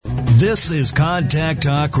This is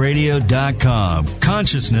ContactTalkRadio.com.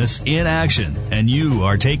 Consciousness in action. And you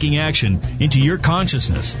are taking action into your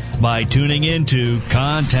consciousness by tuning into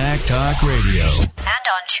Contact Talk Radio. And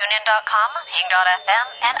on TuneIn.com, Ping.fm,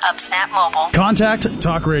 and UpSnap Mobile. Contact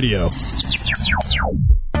Talk Radio.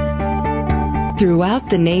 Throughout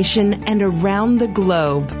the nation and around the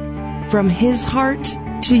globe, from his heart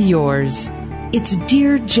to yours, it's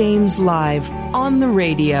Dear James Live on the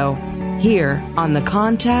radio, here on the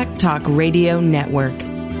Contact Talk Radio Network,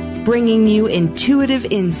 bringing you intuitive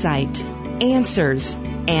insight, answers,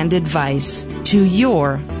 and advice to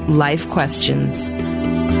your life questions.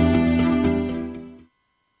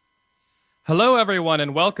 Hello, everyone,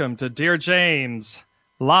 and welcome to Dear James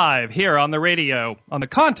Live here on the radio, on the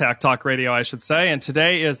Contact Talk Radio, I should say. And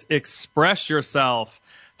today is Express Yourself.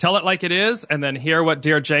 Tell it like it is, and then hear what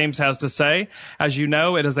Dear James has to say. As you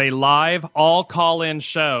know, it is a live, all call-in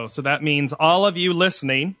show. So that means all of you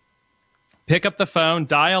listening, pick up the phone,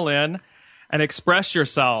 dial in, and express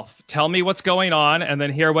yourself. Tell me what's going on, and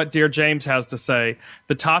then hear what Dear James has to say.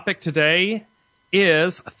 The topic today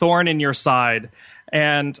is thorn in your side.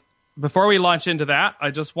 And before we launch into that, I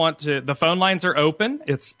just want to, the phone lines are open.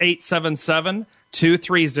 It's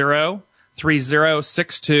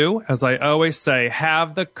 877-230-3062. As I always say,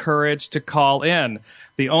 have the courage to call in.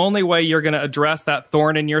 The only way you're going to address that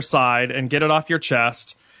thorn in your side and get it off your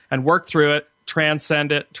chest and work through it,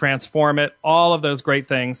 transcend it, transform it, all of those great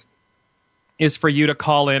things, is for you to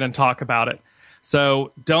call in and talk about it.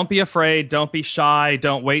 So don't be afraid. Don't be shy.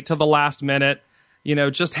 Don't wait till the last minute. You know,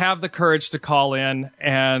 just have the courage to call in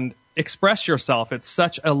and express yourself. It's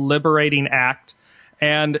such a liberating act.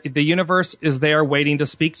 And the universe is there waiting to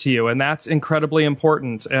speak to you, and that's incredibly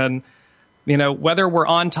important. And, you know, whether we're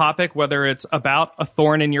on topic, whether it's about a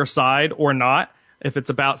thorn in your side or not, if it's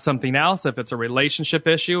about something else, if it's a relationship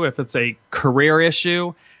issue, if it's a career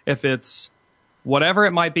issue, if it's whatever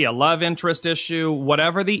it might be, a love interest issue,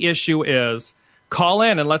 whatever the issue is, call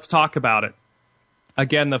in and let's talk about it.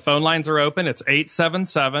 Again, the phone lines are open. It's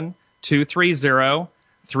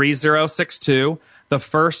 877-230-3062. The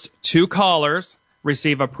first two callers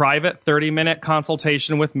receive a private 30-minute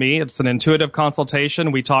consultation with me. It's an intuitive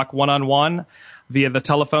consultation. We talk one-on-one via the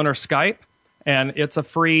telephone or Skype, and it's a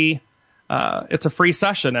free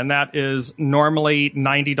session, and that is normally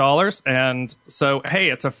 $90. And so, hey,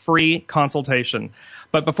 it's a free consultation.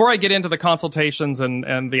 But before I get into the consultations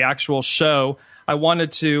and the actual show, I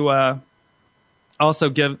wanted to also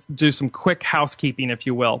do some quick housekeeping, if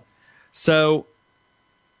you will. So,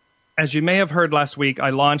 as you may have heard last week,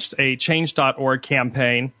 I launched a Change.org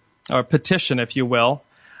campaign, or petition, if you will,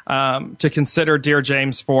 to consider Dear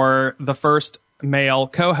James for the first male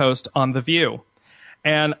co-host on The View.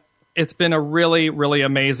 And it's been a really, really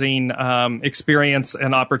amazing experience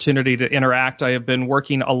and opportunity to interact. I have been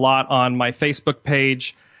working a lot on my Facebook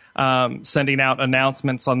page, sending out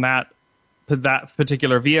announcements on that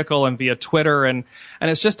particular vehicle and via Twitter. And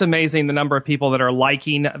it's just amazing the number of people that are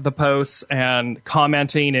liking the posts and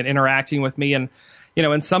commenting and interacting with me. And, you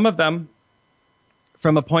know, and some of them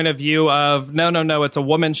from a point of view of, no, it's a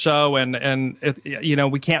woman's show and it, you know,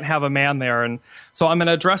 we can't have a man there. And so I'm going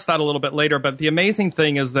to address that a little bit later. But the amazing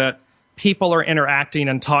thing is that people are interacting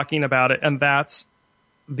and talking about it. And that's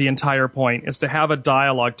the entire point, is to have a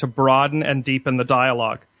dialogue, to broaden and deepen the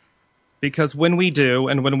dialogue. Because when we do,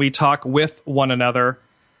 and when we talk with one another,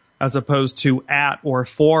 as opposed to at or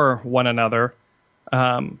for one another,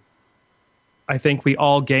 I think we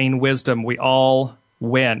all gain wisdom. We all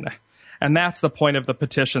win. And that's the point of the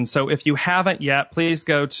petition. So if you haven't yet, please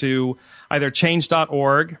go to either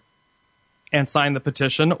change.org and sign the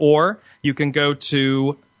petition, or you can go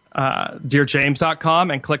to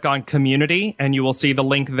dearjames.com and click on community, and you will see the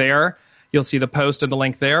link there. You'll see the post and the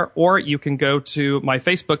link there, or you can go to my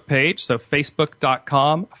Facebook page, so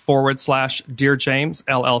facebook.com/Dear James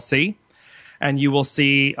LLC, and you will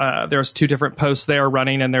see there's two different posts there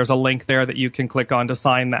running, and there's a link there that you can click on to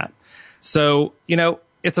sign that. So, you know,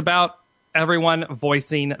 it's about everyone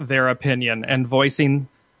voicing their opinion and voicing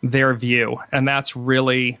their view, and that's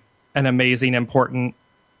really an amazing, important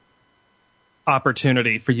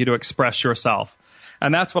opportunity for you to express yourself.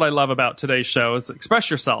 And that's what I love about today's show, is express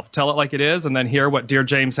yourself. Tell it like it is, and then hear what Dear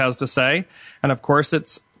James has to say. And, of course,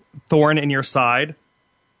 it's thorn in your side.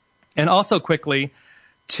 And also, quickly,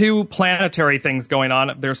 two planetary things going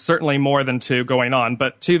on. There's certainly more than two going on,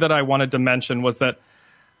 but two that I wanted to mention was that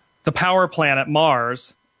the power planet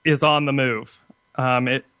Mars is on the move.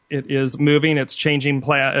 It is moving. It's changing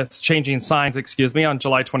signs, on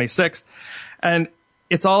July 26th. And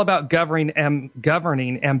it's all about governing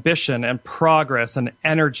ambition and progress and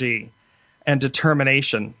energy and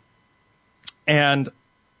determination. And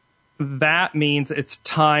that means it's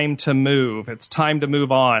time to move. It's time to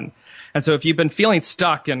move on. And so if you've been feeling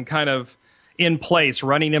stuck and kind of in place,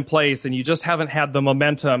 running in place, and you just haven't had the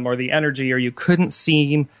momentum or the energy, or you couldn't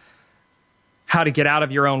see how to get out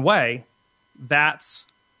of your own way, that's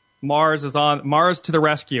Mars to the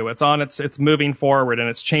rescue. It's moving forward, and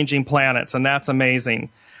it's changing planets, and that's amazing.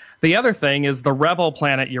 The other thing is the rebel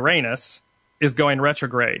planet Uranus is going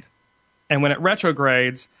retrograde. And when it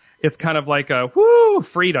retrogrades, it's kind of like a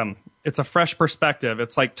freedom. It's a fresh perspective.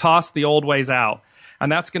 It's like toss the old ways out.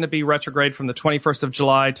 And that's going to be retrograde from the 21st of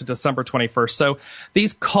July to December 21st. So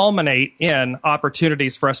these culminate in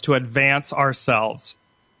opportunities for us to advance ourselves.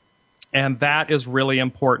 And that is really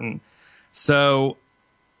important. So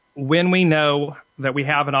when we know that we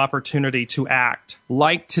have an opportunity to act,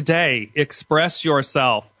 like today, express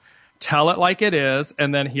yourself, tell it like it is,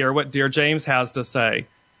 and then hear what Dear James has to say.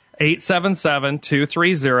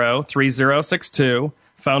 877-230-3062.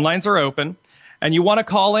 Phone lines are open. And you want to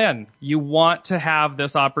call in. You want to have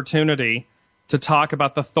this opportunity to talk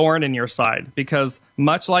about the thorn in your side. Because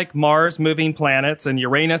much like Mars moving planets and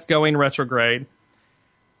Uranus going retrograde,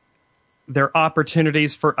 there are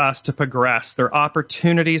opportunities for us to progress. There are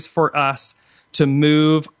opportunities for us to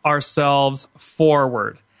move ourselves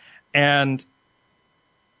forward. And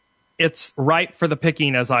it's ripe for the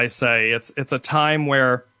picking, as I say. It's a time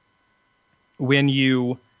where when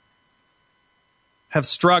you have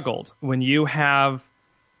struggled, when you have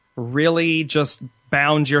really just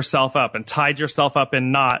bound yourself up and tied yourself up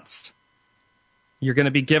in knots, you're going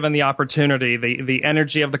to be given the opportunity. The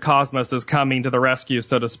energy of the cosmos is coming to the rescue,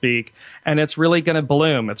 so to speak, and it's really going to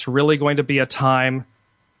bloom. It's really going to be a time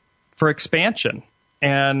for expansion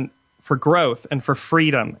and for growth and for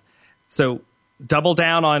freedom. So double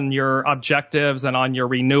down on your objectives and on your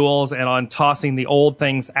renewals and on tossing the old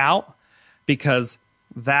things out, because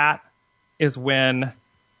that is when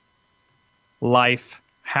life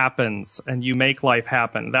happens and you make life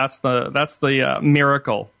happen. That's the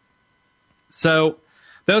miracle. So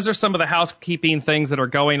those are some of the housekeeping things that are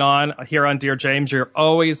going on here on Dear James. You're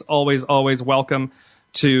always, always, always welcome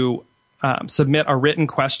to submit a written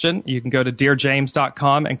question. You can go to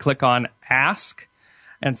dearjames.com and click on Ask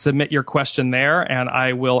and submit your question there, and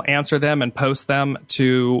I will answer them and post them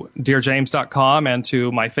to dearjames.com and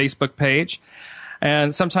to my Facebook page.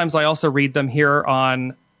 And sometimes I also read them here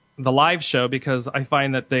on the live show because I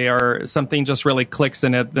find that something just really clicks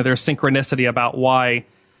in it, that there's synchronicity about why.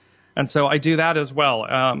 And so I do that as well.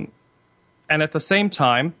 And at the same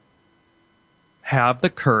time, have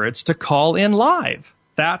the courage to call in live.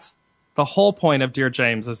 That's the whole point of Dear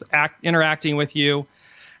James, is interacting with you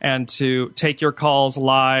and to take your calls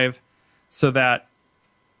live so that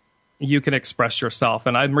you can express yourself.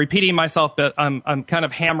 And I'm repeating myself, but I'm kind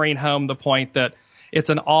of hammering home the point that it's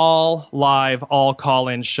an all live, all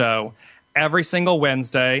call-in show. Every single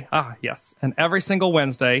Wednesday, and every single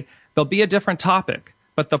Wednesday, there'll be a different topic.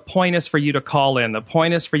 But the point is for you to call in. The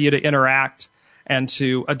point is for you to interact and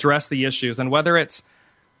to address the issues. And whether it's,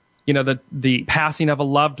 the passing of a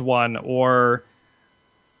loved one or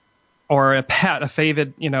a pet, a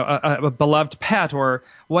favorite, a beloved pet, or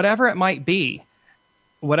whatever it might be,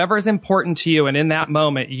 whatever is important to you and in that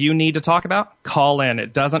moment you need to talk about, call in.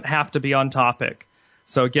 It doesn't have to be on topic.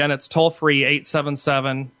 So again, it's toll free,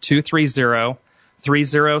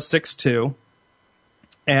 877-230-3062.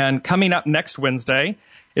 And coming up next Wednesday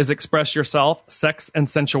is Express Yourself, Sex and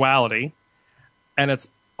Sensuality. And it's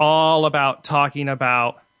all about talking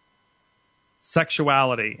about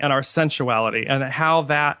sexuality and our sensuality and how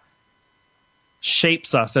that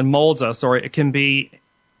shapes us and molds us, or it can be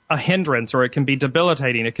a hindrance, or it can be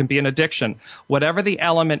debilitating, it can be an addiction. Whatever the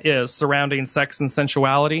element is surrounding sex and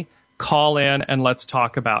sensuality, call in and let's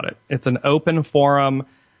talk about it. It's an open forum.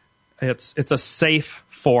 It's a safe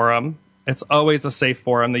forum. It's always a safe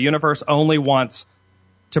forum. The universe only wants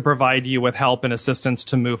to provide you with help and assistance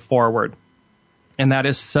to move forward. And that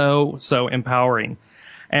is so, so empowering.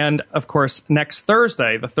 And of course, next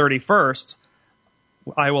Thursday, the 31st,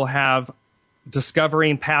 I will have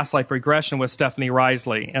Discovering Past Life Regression with Stephanie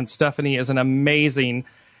Risley. And Stephanie is an amazing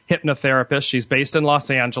hypnotherapist. She's based in Los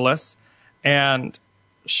Angeles, and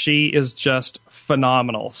she is just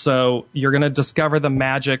phenomenal. So you're going to discover the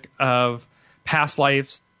magic of past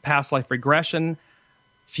life regression,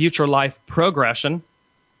 future life progression,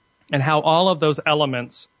 and how all of those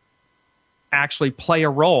elements actually play a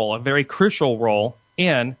role, a very crucial role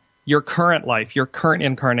in your current life, your current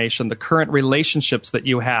incarnation, the current relationships that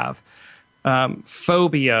you have.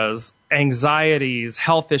 Phobias, anxieties,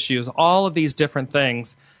 health issues, all of these different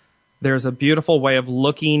things. There's a beautiful way of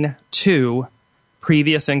looking to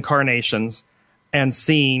previous incarnations and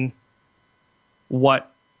seeing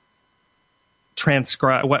what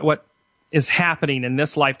what is happening in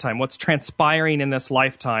this lifetime, what's transpiring in this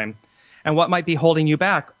lifetime, and what might be holding you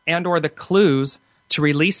back, and or the clues to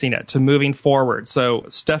releasing it, to moving forward. So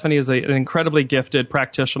Stephanie is an incredibly gifted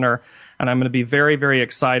practitioner, and I'm going to be very, very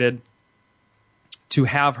excited to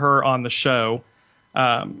have her on the show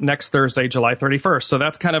next Thursday, July 31st. So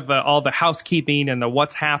that's kind of all the housekeeping and the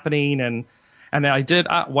what's happening. And I did,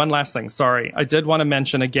 one last thing, sorry. I did want to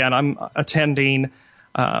mention again, I'm attending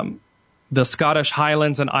the Scottish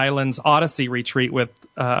Highlands and Islands Odyssey Retreat with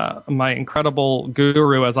my incredible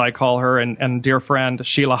guru, as I call her, and dear friend,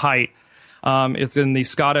 Sheila Haidt. It's in the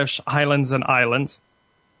Scottish Highlands and Islands,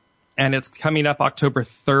 and it's coming up October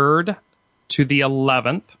 3rd to the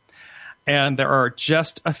 11th. And there are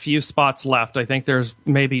just a few spots left. I think there's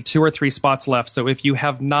maybe 2 or 3 spots left. So if you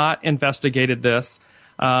have not investigated this,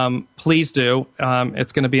 please do.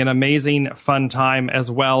 It's going to be an amazing, fun time,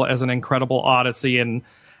 as well as an incredible odyssey and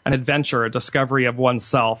an adventure, a discovery of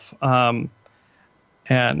oneself. And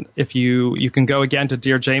if you can go again to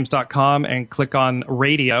dearjames.com and click on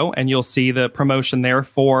radio, and you'll see the promotion there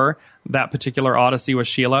for that particular Odyssey with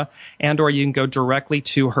Sheila, and or you can go directly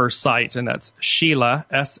to her site, and that's Sheila,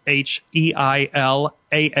 Sheila,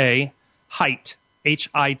 Hite,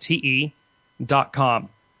 HITE.com.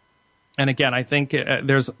 And again, I think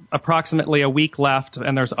there's approximately a week left,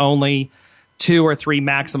 and there's only 2 or 3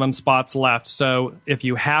 maximum spots left. So if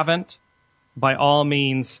you haven't, by all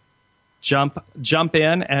means, jump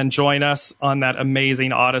in and join us on that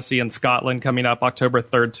amazing Odyssey in Scotland coming up October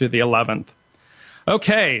 3rd to the 11th.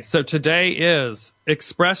 Okay, so today is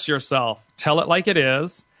Express Yourself, Tell It Like It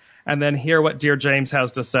Is, and then hear what Dear James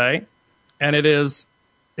has to say. And it is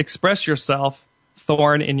Express Yourself,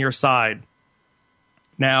 Thorn in Your Side.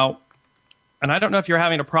 Now, and I don't know if you're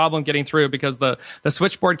having a problem getting through, because the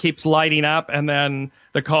switchboard keeps lighting up and then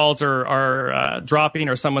the calls are dropping,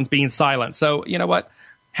 or someone's being silent. So you know what?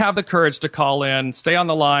 Have the courage to call in, stay on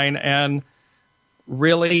the line, and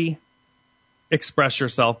really express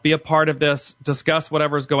yourself. Be a part of this. Discuss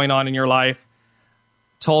whatever's going on in your life.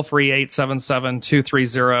 Toll free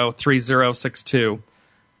 877-230-3062.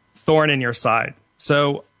 Thorn in your side.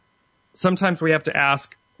 So sometimes we have to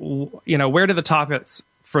ask, where do the topics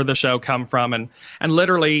for the show come from? And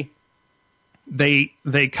literally, they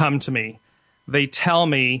come to me. They tell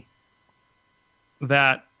me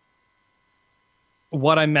that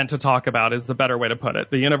what I'm meant to talk about is the better way to put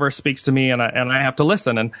it. The universe speaks to me, and I have to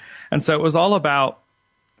listen. And so it was all about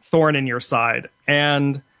thorn in your side.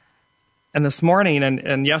 And this morning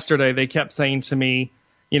and yesterday, they kept saying to me,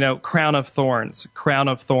 crown of thorns, crown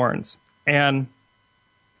of thorns. And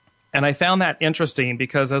I found that interesting,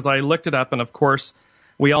 because as I looked it up, and of course,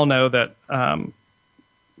 we all know that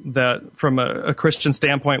that from a Christian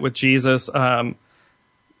standpoint with Jesus, prior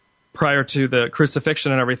to the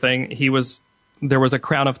crucifixion and everything, there was a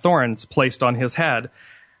crown of thorns placed on his head.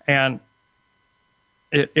 And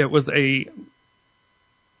it was a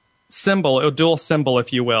symbol, a dual symbol,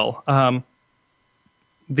 if you will.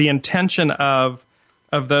 The intention of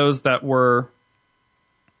those that were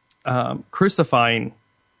crucifying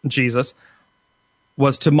Jesus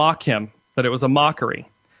was to mock him, that it was a mockery.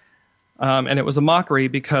 And it was a mockery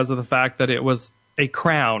because of the fact that it was a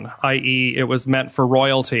crown, i.e. it was meant for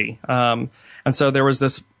royalty. And so there was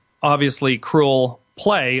this obviously cruel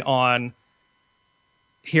play on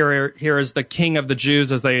here is the king of the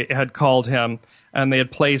Jews, as they had called him, and they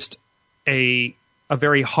had placed a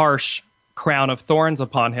very harsh crown of thorns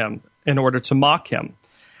upon him in order to mock him.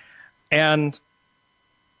 And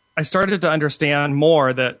I started to understand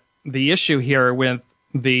more that the issue here with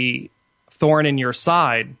the thorn in your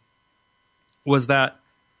side was that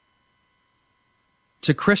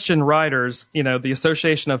to Christian writers, the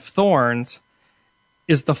association of thorns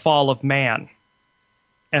is the fall of man.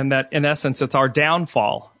 And that in essence, it's our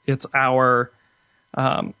downfall. It's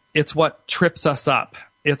it's what trips us up.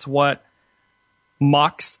 It's what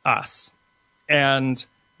mocks us. And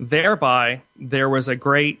thereby, there was a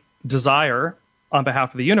great desire on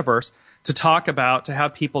behalf of the universe to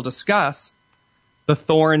have people discuss the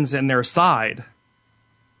thorns in their side.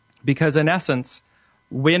 Because in essence,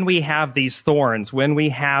 when we have these thorns, when we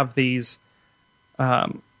have these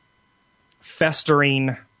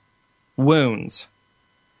festering wounds,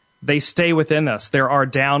 they stay within us. They're our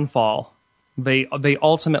downfall. They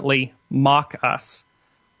ultimately mock us.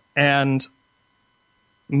 And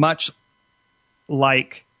much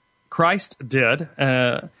like Christ did,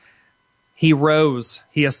 he rose,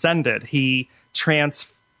 he ascended, he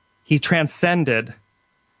transcended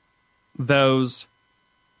those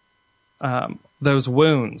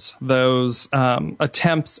wounds, those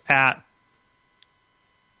attempts at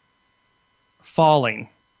falling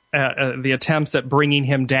the attempts at bringing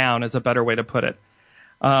him down is a better way to put it.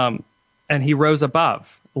 And he rose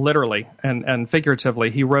above, literally and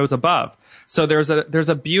figuratively. He rose above. So there's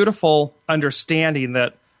a beautiful understanding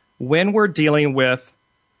that when we're dealing with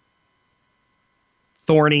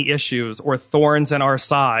thorny issues or thorns in our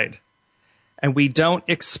side, and we don't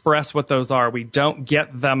express what those are, we don't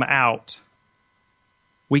get them out,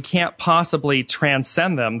 we can't possibly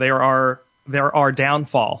transcend them. They're our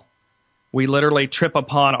downfall. We literally trip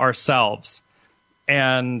upon ourselves,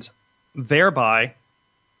 and thereby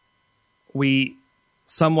we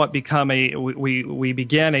somewhat become we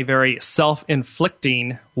begin a very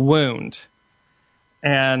self-inflicting wound,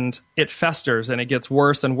 and it festers and it gets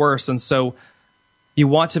worse and worse. And so you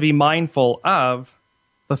want to be mindful of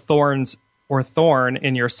the thorns or thorn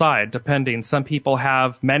in your side, depending. Some people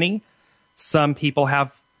have many, some people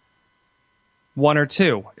have one or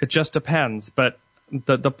two. It just depends. But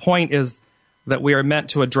the point is that we are meant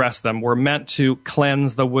to address them. We're meant to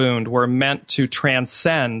cleanse the wound. We're meant to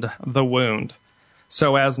transcend the wound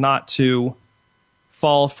so as not to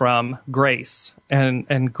fall from grace.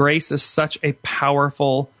 And grace is such a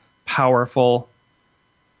powerful, powerful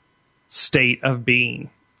state of being.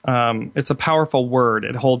 It's a powerful word.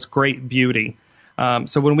 It holds great beauty.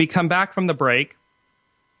 So when we come back from the break,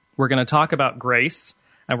 we're going to talk about grace,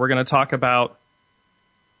 and we're going to talk about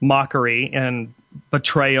mockery and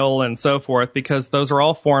betrayal and so forth, because those are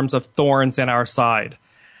all forms of thorns in our side,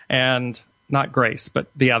 and not grace, but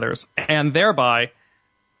the others. And thereby,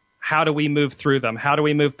 how do we move through them? How do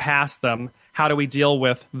we move past them? How do we deal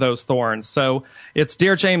with those thorns? So it's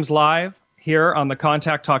Dear James Live here on the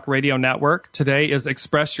Contact Talk Radio Network. Today is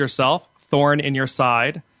Express Yourself, Thorn in Your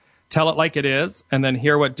Side. Tell it like it is, and then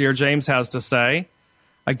hear what Dear James has to say.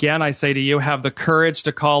 Again, I say to you, have the courage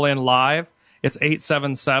to call in live. It's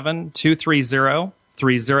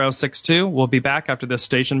 877-230-3062. We'll be back after this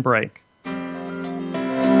station break.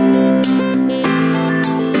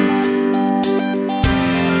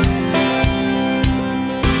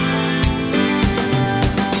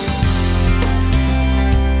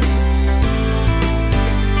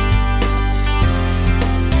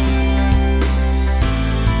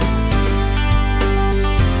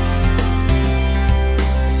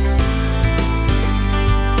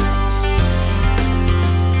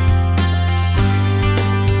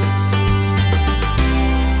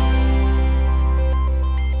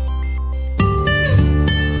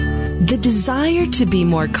 The desire to be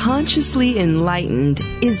more consciously enlightened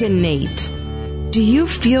is innate. Do you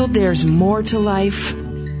feel there's more to life?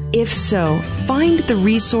 If so, find the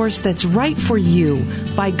resource that's right for you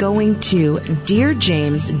by going to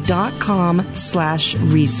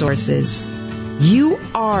dearjames.com/resources. You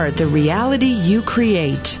are the reality you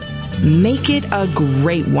create. Make it a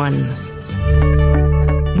great one.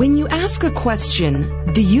 When you ask a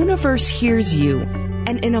question, the universe hears you,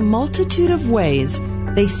 and in a multitude of ways,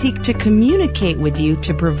 they seek to communicate with you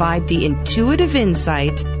to provide the intuitive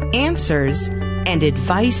insight, answers, and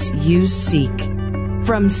advice you seek.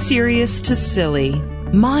 From serious to silly,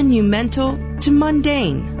 monumental to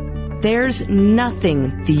mundane, there's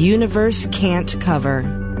nothing the universe can't cover.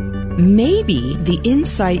 Maybe the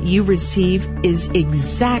insight you receive is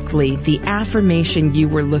exactly the affirmation you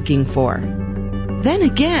were looking for. Then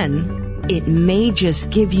again, it may just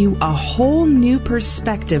give you a whole new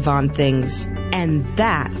perspective on things. And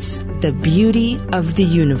that's the beauty of the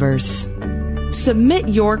universe. Submit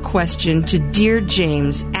your question to Dear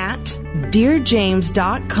James at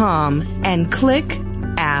dearjames.com and click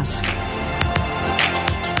Ask.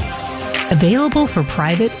 Available for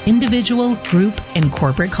private, individual, group, and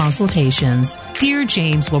corporate consultations, Dear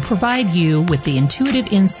James will provide you with the intuitive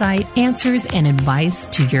insight, answers, and advice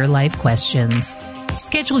to your life questions.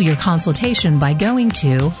 Schedule your consultation by going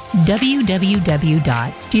to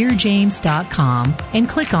www.dearjames.com and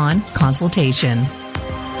click on Consultation.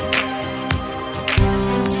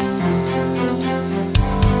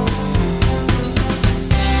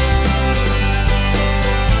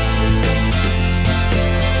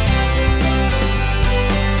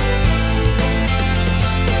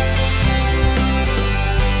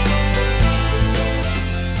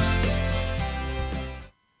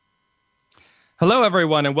 Hello,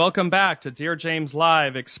 everyone, and welcome back to Dear James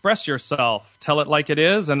Live. Express yourself. Tell it like it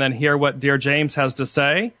is, and then hear what Dear James has to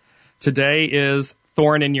say. Today is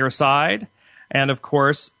Thorn in Your Side. And, of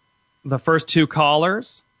course, the first two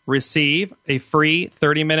callers receive a free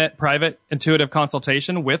 30-minute private intuitive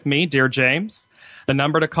consultation with me, Dear James. The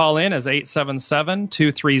number to call in is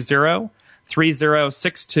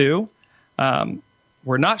 877-230-3062.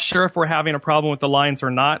 We're not sure if we're having a problem with the lines or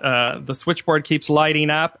not. The switchboard keeps lighting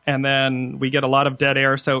up, and then we get a lot of dead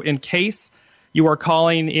air. So in case you are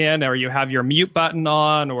calling in or you have your mute button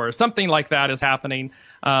on or something like that is happening,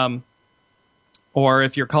 or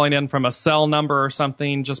if you're calling in from a cell number or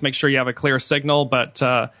something, just make sure you have a clear signal. But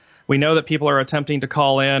we know that people are attempting to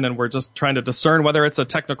call in, and we're just trying to discern whether it's a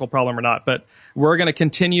technical problem or not. But we're going to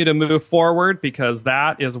continue to move forward because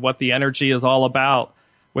that is what the energy is all about,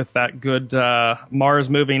 with that good Mars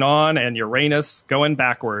moving on and Uranus going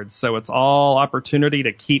backwards. So it's all opportunity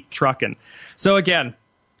to keep trucking. So again,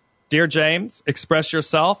 Dear James, express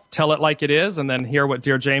yourself, tell it like it is, and then hear what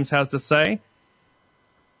Dear James has to say.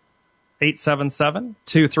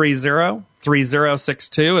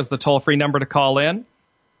 877-230-3062 is the toll-free number to call in.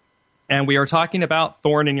 And we are talking about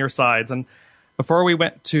thorn in your sides. And before we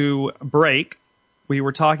went to break, we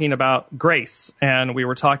were talking about grace, and we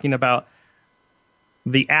were talking about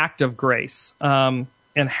the act of grace, and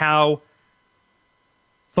how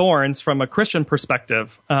thorns, from a Christian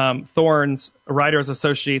perspective, writers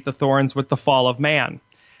associate the thorns with the fall of man.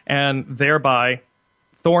 And thereby,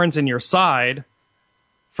 thorns in your side,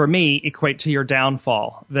 for me, equate to your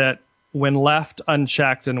downfall. That when left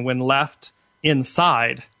unchecked and when left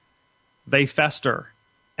inside, they fester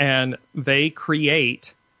and they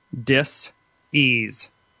create disease.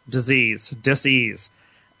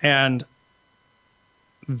 And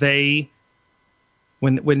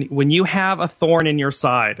when you have a thorn in your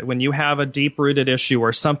side, when you have a deep-rooted issue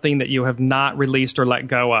or something that you have not released or let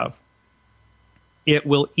go of, it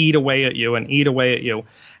will eat away at you and eat away at you.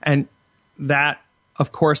 And that,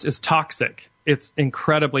 of course, is toxic. It's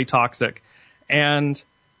incredibly toxic. And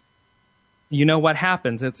you know what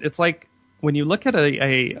happens? It's like when you look at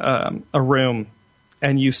a room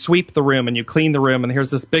and you sweep the room and you clean the room, and here's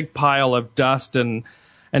this big pile of dust and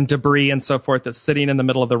debris and so forth that's sitting in the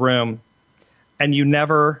middle of the room, and you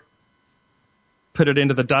never put it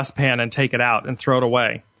into the dustpan and take it out and throw it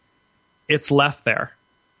away. It's left there.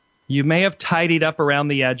 You may have tidied up around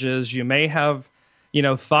the edges. You may have,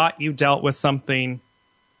 thought you dealt with something.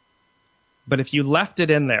 But if you left it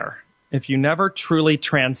in there, if you never truly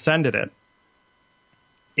transcended it,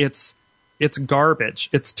 it's garbage.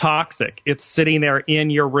 It's toxic. It's sitting there in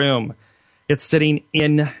your room. It's sitting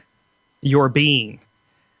in your being.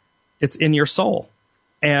 It's in your soul.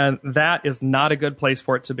 And that is not a good place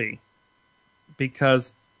for it to be,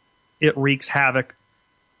 because it wreaks havoc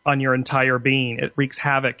on your entire being. It wreaks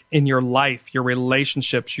havoc in your life, your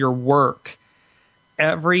relationships, your work.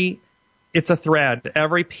 It's a thread.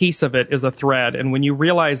 Every piece of it is a thread. And when you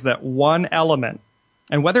realize that one element,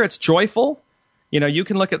 and whether it's joyful, you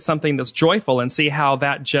can look at something that's joyful and see how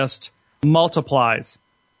that just multiplies.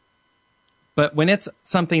 But when it's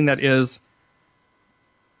something that is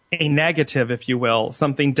a negative, if you will,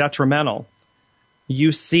 something detrimental,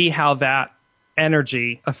 you see how that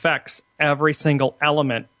energy affects every single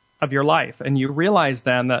element of your life. And you realize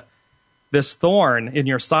then that this thorn in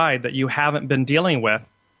your side that you haven't been dealing with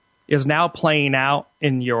is now playing out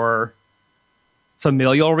in your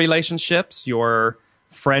familial relationships, your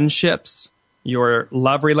friendships, your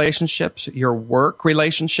love relationships, your work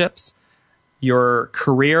relationships, your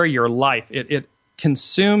career, your life. It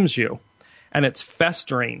consumes you, and it's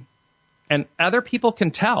festering. And other people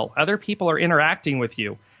can tell. Other people are interacting with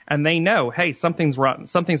you, and they know, hey, something's rotten.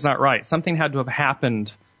 Something's not right. Something had to have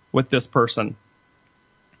happened with this person.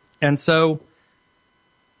 And so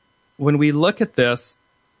when we look at this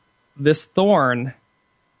thorn,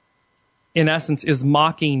 in essence, is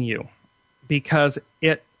mocking you, because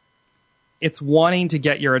it's wanting to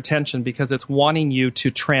get your attention, because it's wanting you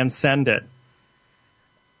to transcend it.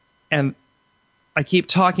 And I keep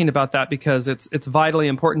talking about that because it's vitally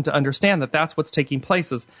important to understand that that's what's taking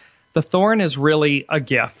place. Is the thorn is really a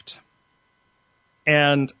gift.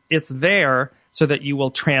 And it's there so that you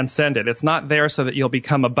will transcend it. It's not there so that you'll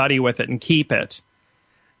become a buddy with it and keep it.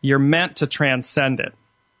 You're meant to transcend it.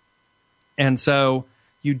 And so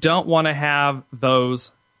you don't want to have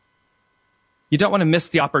those. You don't want to miss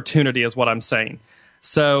the opportunity, is what I'm saying.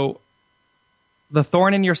 So the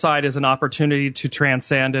thorn in your side is an opportunity to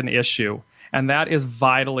transcend an issue, and that is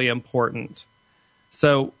vitally important.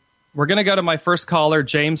 So we're going to go to my first caller,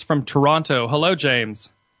 James from Toronto. Hello, James.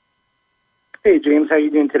 Hey, James. How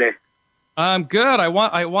you doing today? I'm good. I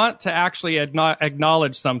want to actually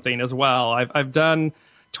acknowledge something as well. I've done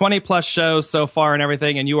 20-plus shows so far and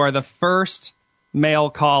everything, and you are the first male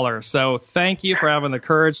caller. So thank you for having the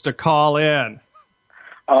courage to call in.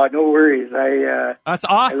 No worries. That's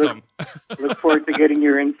awesome. I look forward to getting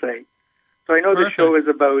your insight. So I know Perfect. the show is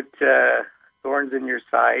about thorns in your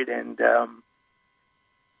side, and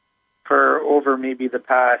for over maybe the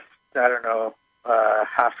past,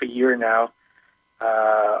 half a year now,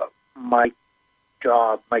 my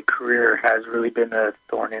job, my career has really been a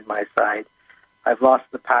thorn in my side. I've lost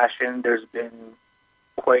the passion. There's been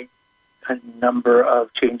quite a number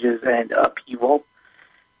of changes and upheaval.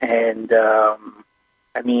 And,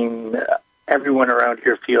 I mean, everyone around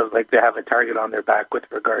here feels like they have a target on their back with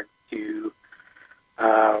regard to,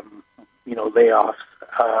 layoffs.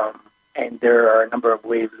 And there are a number of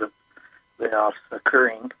waves of layoffs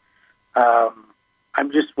occurring.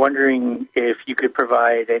 I'm just wondering if you could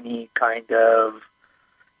provide any kind of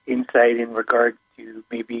insight in regard to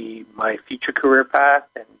maybe my future career path.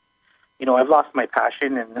 And, I've lost my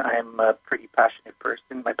passion, and I'm a pretty passionate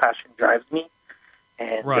person. My passion drives me,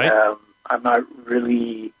 and I'm not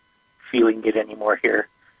really feeling it anymore here.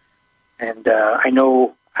 And I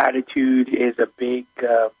know attitude is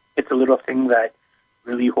it's a little thing that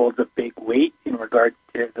really holds a big weight in regard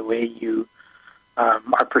to the way you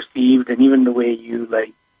are perceived and even the way you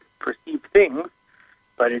perceive things.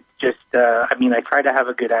 But it's just, I try to have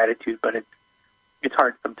a good attitude, but it's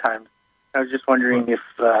hard sometimes. I was just wondering if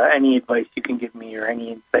any advice you can give me or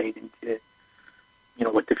any insight into,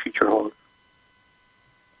 what the future holds.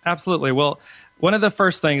 Absolutely. Well, one of the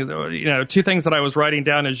first things, two things that I was writing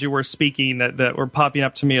down as you were speaking that were popping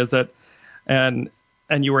up to me is that, and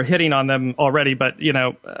you were hitting on them already, but,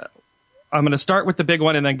 I'm going to start with the big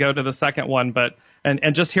one and then go to the second one, but,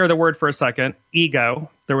 and just hear the word for a second, ego.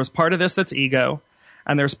 There was part of this that's ego,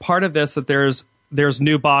 and there's part of this that there's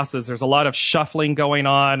new bosses. There's a lot of shuffling going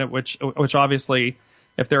on, which obviously,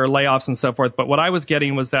 if there are layoffs and so forth. But what I was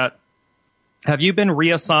getting was that, have you been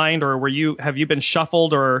reassigned, or have you been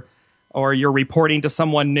shuffled, or you're reporting to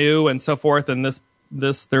someone new and so forth? And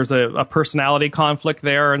there's a personality conflict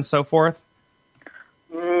there and so forth.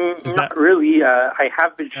 Not really. I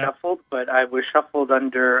have been shuffled, but I was shuffled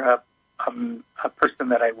under a person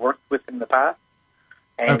that I worked with in the past,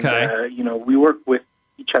 and we work with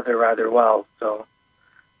each other rather well. So,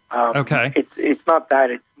 it's not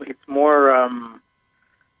that. It's more.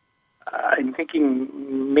 I'm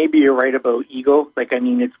thinking maybe you're right about ego.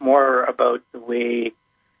 It's more about the way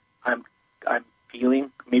I'm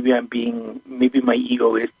feeling. Maybe my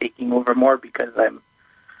ego is taking over more because I'm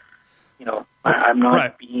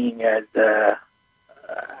not being as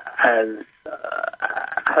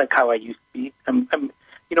like how I used to be.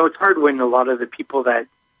 It's hard when a lot of the people that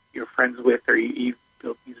you're friends with or you've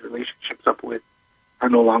built these relationships up with are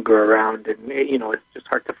no longer around, and it's just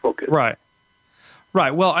hard to focus. Right.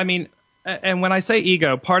 Well, and when I say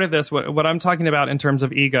ego, part of this, what I'm talking about in terms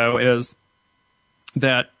of ego is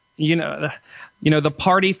that the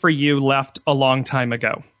party for you left a long time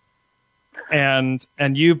ago, and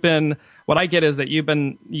you've been. What I get is that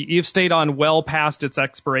you've stayed on well past its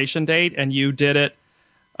expiration date, and you did it.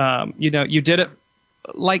 You did it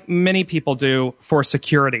like many people do for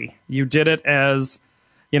security. You did it as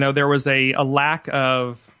there was a lack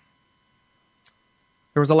of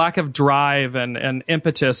drive and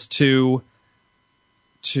impetus to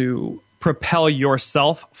propel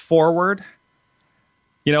yourself forward.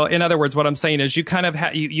 In other words, what I'm saying is you kind of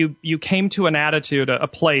you came to an attitude, a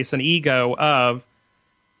place, an ego of,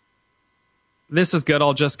 this is good.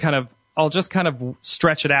 I'll just kind of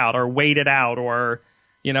stretch it out or wait it out, or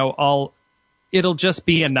it'll just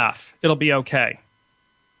be enough. It'll be okay.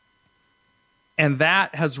 And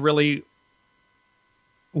that has really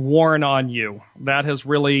worn on you. That has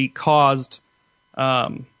really caused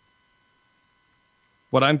what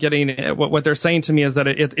I'm getting. What they're saying to me is that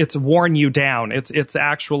it's worn you down. It's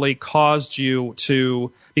actually caused you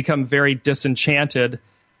to become very disenchanted.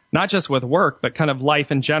 Not just with work, but kind of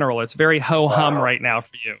life in general. It's very ho-hum right now for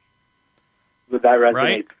you. Would that resonate?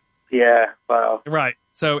 Right? Yeah, wow. Right.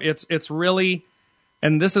 So it's really,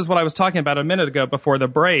 and this is what I was talking about a minute ago before the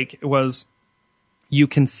break, was you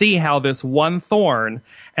can see how this one thorn,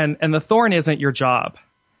 and the thorn isn't your job.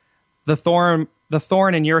 The thorn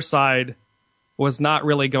in your side was not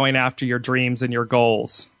really going after your dreams and your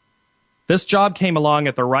goals. This job came along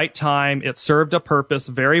at the right time. It served a purpose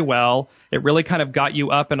very well. It really kind of got you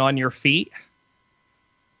up and on your feet.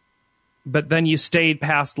 But then you stayed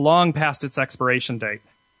long past its expiration date.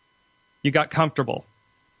 You got comfortable.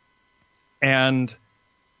 And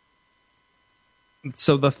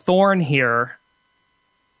so the thorn here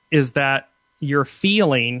is that you're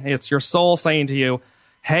feeling, it's your soul saying to you,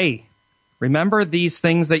 hey, remember these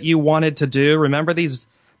things that you wanted to do? Remember these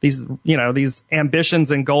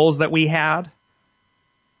ambitions and goals that we had?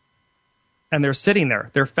 And they're sitting there,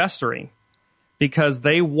 they're festering, because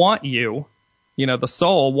they want you, the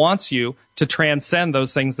soul wants you to transcend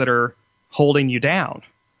those things that are holding you down,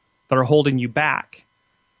 that are holding you back.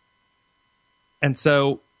 And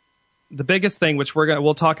so the biggest thing, which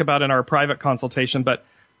we'll talk about in our private consultation, but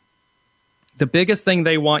the biggest thing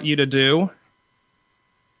they want you to do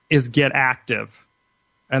is get active.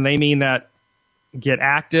 And they mean that get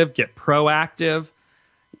active, get proactive,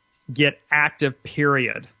 get active,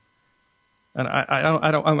 period. And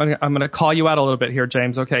I'm going to call you out a little bit here,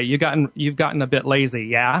 James. Okay, you've gotten a bit lazy,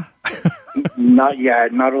 yeah?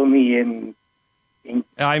 Not only in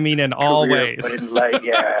I mean in all career, ways. but in life,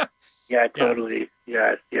 yeah, totally.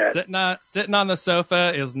 Yes. Sitting on the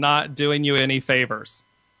sofa is not doing you any favors.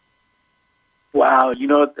 Wow,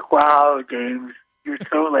 James, you're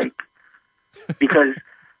so because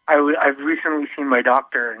I've recently seen my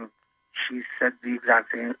doctor, and she said the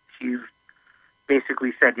exact same. She's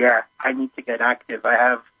basically said, yeah, I need to get active. I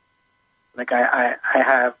have, I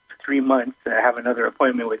have 3 months. I have another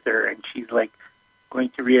appointment with her, and she's going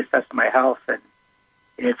to reassess my health. And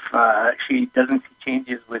if she doesn't see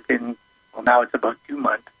changes within, well, now it's about 2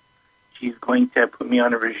 months, she's going to put me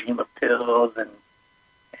on a regime of pills and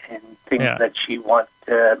things that she wants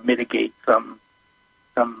to mitigate some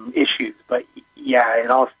issues. But yeah, it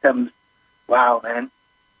all stems. Wow, man.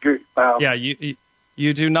 Wow. Yeah,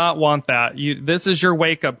 you do not want that. This is your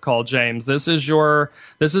wake up call, James. This is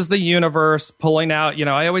the universe pulling out.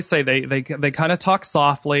 I always say they kind of talk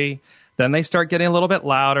softly, then they start getting a little bit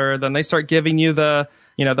louder, then they start giving you the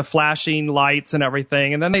flashing lights and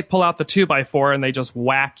everything, and then they pull out the 2x4 and they just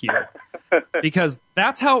whack you. Because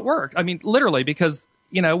that's how it works. I mean, literally, because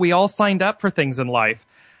we all signed up for things in life,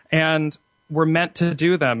 and we're meant to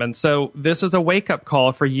do them. And so this is a wake up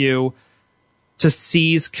call for you to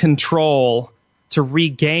seize control, to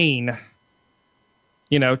regain,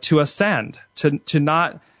 to ascend, to do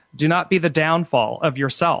not be the downfall of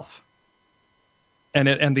yourself.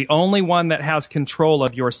 And the only one that has control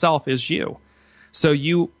of yourself is you. So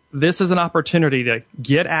this is an opportunity to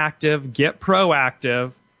get active, get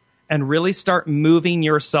proactive, and really start moving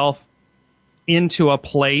yourself into a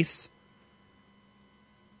place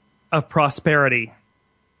of prosperity,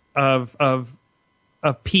 of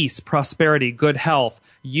peace, prosperity, good health.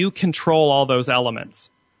 You control all those elements.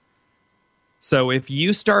 So if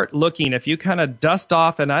you start looking, if you kind of dust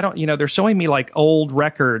off, and they're showing me old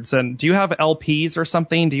records, and do you have LPs or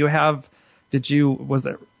something?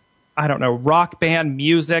 I don't know, rock band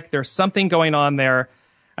music? There's something going on there.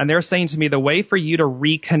 And they're saying to me, the way for you to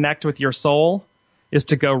reconnect with your soul is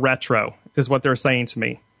to go retro, is what they're saying to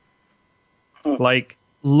me.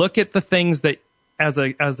 Look at the things that as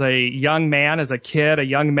a young man, as a kid, a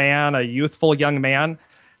young man, a youthful young man,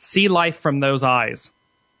 see life from those eyes.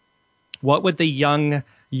 What would the young,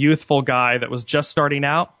 youthful guy that was just starting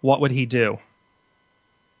out, what would he do?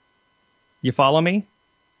 You follow me?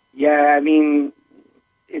 Yeah, I mean,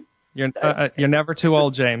 you're never too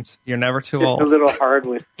old, James. You're never too old. It's a little hard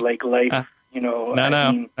with life, No.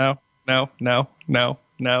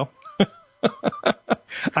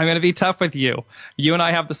 I'm going to be tough with you. You and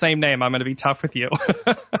I have the same name. I'm going to be tough with you.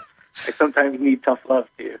 I sometimes need tough love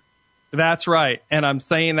too. That's right. And I'm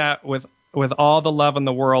saying that with all the love in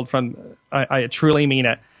the world. I truly mean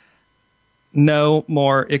it. No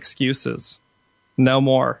more excuses. No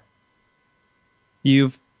more.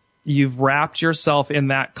 You've wrapped yourself in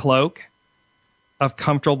that cloak of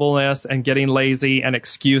comfortableness and getting lazy and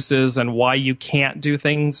excuses and why you can't do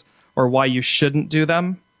things or why you shouldn't do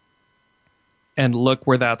them. And look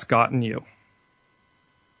where that's gotten you.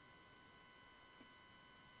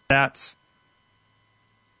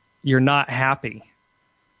 You're not happy.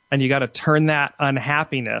 And you got to turn that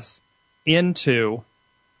unhappiness into,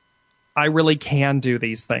 I really can do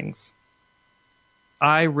these things.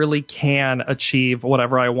 I really can achieve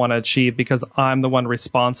whatever I want to achieve because I'm the one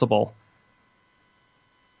responsible.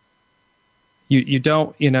 You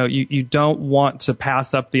don't want to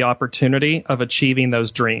pass up the opportunity of achieving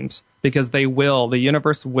those dreams because the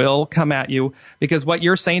universe will come at you because what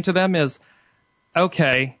you're saying to them is,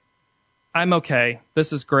 okay, I'm okay.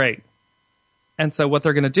 This is great. And so what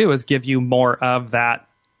they're going to do is give you more of that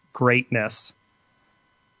greatness.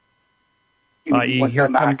 Once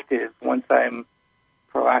I'm active, once I'm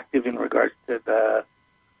proactive in regards to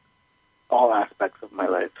all aspects of my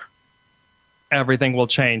life. Everything will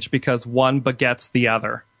change because one begets the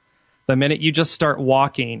other. The minute you just start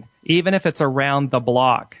walking, even if it's around the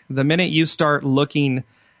block, the minute you start looking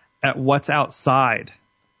at what's outside,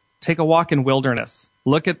 take a walk in wilderness.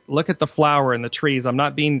 Look at the flower and the trees. I'm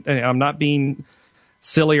not being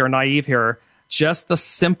silly or naive here. Just the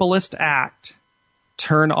simplest act.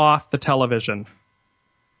 Turn off the television.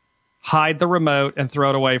 Hide the remote and throw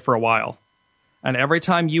it away for a while. And every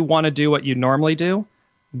time you want to do what you normally do,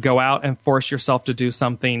 go out and force yourself to do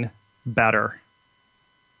something better.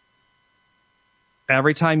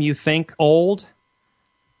 Every time you think old,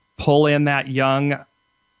 pull in that young,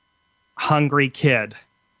 hungry kid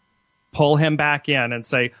pull him back in and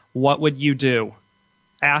say, what would you do?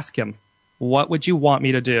 Ask him, what would you want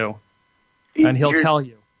me to do? And he'll tell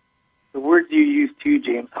you. The words you use too,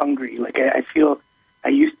 James, hungry. Like I feel I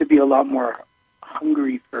used to be a lot more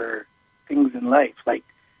hungry for things in life, like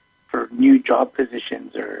for new job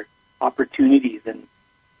positions or opportunities, and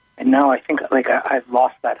now I think like I've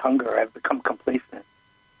lost that hunger. I've become complacent.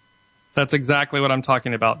 That's exactly what I'm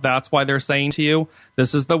talking about. That's why they're saying to you,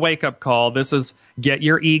 this is the wake-up call. This is get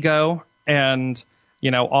your ego and,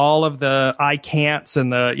 all of the I can'ts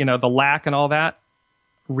and the, the lack and all that.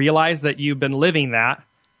 Realize that you've been living that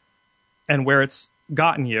and where it's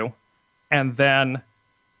gotten you, and then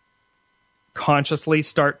consciously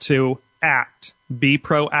start to act. Be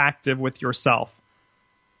proactive with yourself.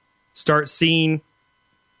 Start seeing,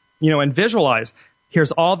 and visualize.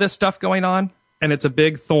 Here's all this stuff going on, and it's a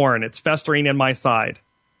big thorn. It's festering in my side.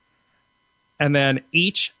 And then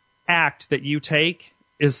each act that you take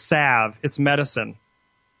is salve. It's medicine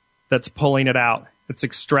that's pulling it out. It's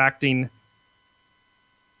extracting.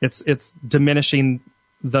 It's diminishing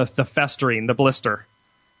the festering, the blister.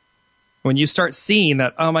 When you start seeing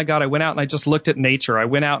that, oh my God, I went out and I just looked at nature. I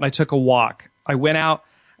went out and I took a walk. I went out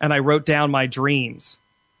and I wrote down my dreams.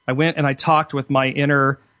 I went and I talked with my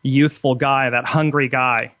inner youthful guy, that hungry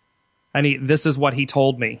guy. And this is what he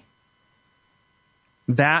told me.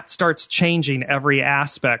 That starts changing every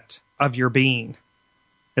aspect of your being.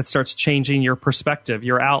 It starts changing your perspective,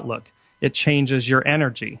 your outlook. It changes your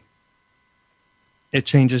energy. It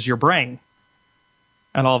changes your brain.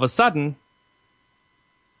 And all of a sudden,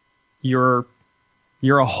 you're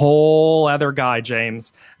a whole other guy,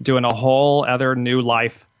 James, doing a whole other new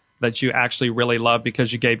life that you actually really love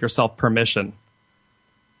because you gave yourself permission.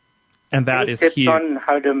 And that is huge. Tips on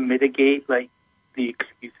how to mitigate the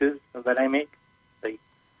excuses that I make?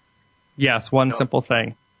 Yes, one simple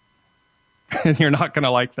thing. And you're not going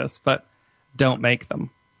to like this, but don't make them.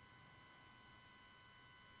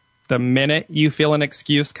 The minute you feel an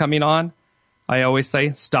excuse coming on, I always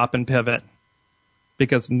say stop and pivot.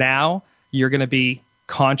 Because now you're going to be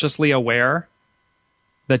consciously aware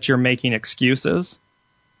that you're making excuses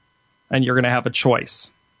and you're going to have a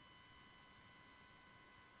choice.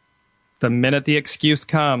 The minute the excuse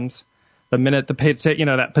comes, the minute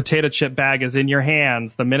that potato chip bag is in your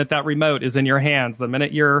hands, the minute that remote is in your hands, the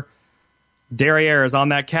minute your derriere is on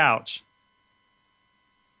that couch,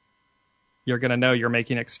 you're going to know you're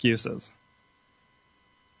making excuses.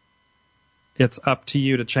 It's up to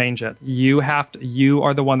you to change it. You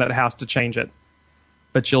are the one that has to change it.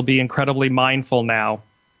 But you'll be incredibly mindful now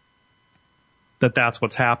that that's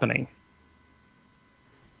what's happening.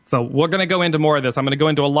 So we're going to go into more of this. I'm going to go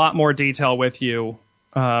into a lot more detail with you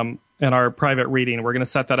in our private reading. We're going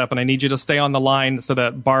to set that up, and I need you to stay on the line so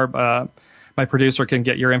that Barb, my producer, can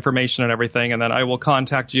get your information and everything, and then I will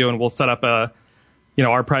contact you and we'll set up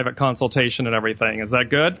our private consultation and everything. Is that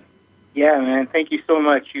good? Yeah, man. Thank you so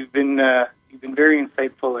much. You've been very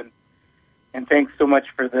insightful, and thanks so much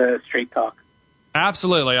for the straight talk.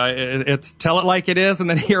 Absolutely. It's tell it like it is and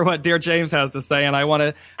then hear what Dear James has to say. And I want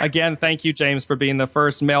to, again, thank you, James, for being the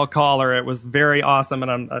first male caller. It was very awesome,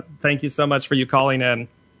 and thank you so much for you calling in.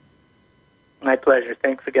 My pleasure.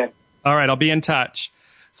 Thanks again. All right, I'll be in touch.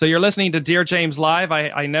 So you're listening to Dear James Live.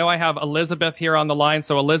 I know I have Elizabeth here on the line.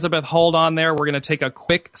 So Elizabeth, hold on there. We're going to take a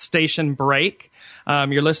quick station break.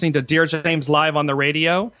 You're listening to Dear James Live on the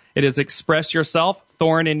radio. It is Express Yourself,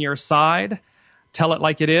 Thorn in Your Side. Tell it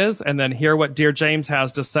like it is, and then hear what Dear James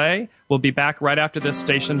has to say. We'll be back right after this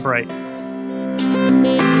station break.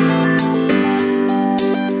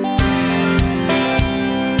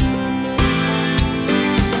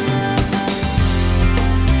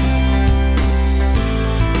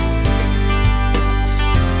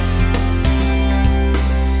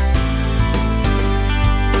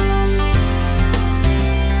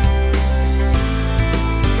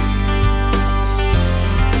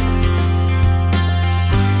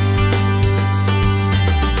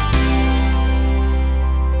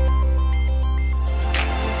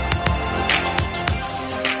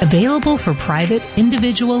 Available for private,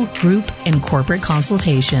 individual, group, and corporate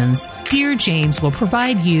consultations, Dear James will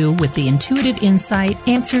provide you with the intuitive insight,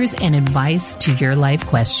 answers, and advice to your life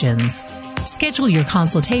questions. Schedule your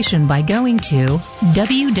consultation by going to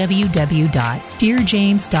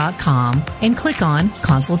www.dearjames.com and click on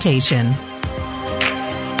Consultation.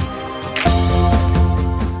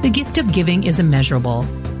 The gift of giving is immeasurable.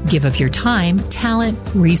 Give of your time, talent,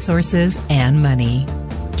 resources, and money.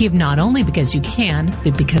 Give not only because you can,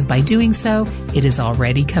 but because by doing so, it is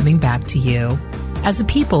already coming back to you. As a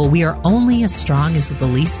people, we are only as strong as the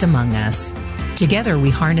least among us. Together we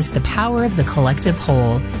harness the power of the collective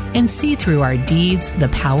whole and see through our deeds the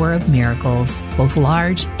power of miracles, both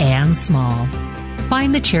large and small.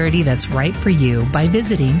 Find the charity that's right for you by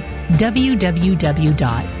visiting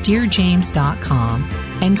www.dearjames.com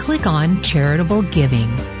and click on Charitable Giving.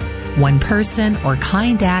 One person or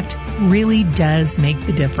kind act really does make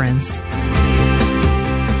the difference.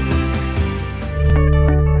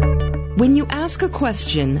 When you ask a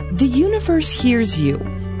question, the universe hears you,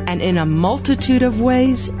 and in a multitude of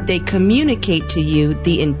ways, they communicate to you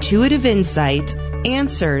the intuitive insight,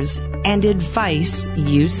 answers, and advice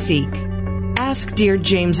you seek. Ask Dear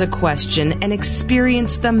James a question and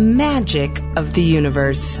experience the magic of the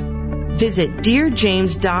universe. Visit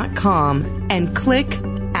DearJames.com and click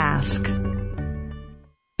Ask.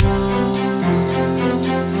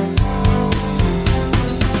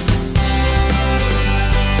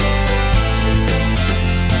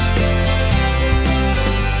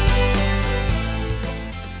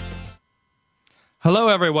 Hello,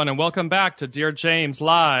 everyone, and welcome back to Dear James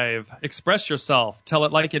Live. Express yourself, tell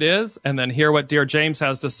it like it is, and then hear what Dear James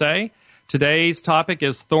has to say. Today's topic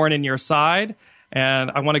is Thorn in Your Side,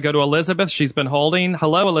 and I want to go to Elizabeth. She's been holding.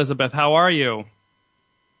 Hello, Elizabeth. How are you?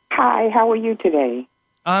 Hi, how are you today?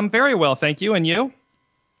 I'm very well, thank you. And you?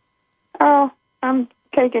 Oh, I'm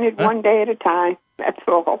taking it one day at a time. That's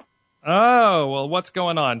all. Oh, well, what's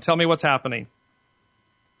going on? Tell me what's happening.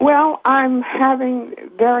 Well, I'm having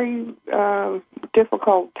very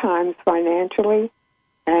difficult times financially,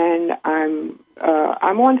 and I'm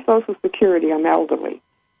on Social Security. I'm elderly,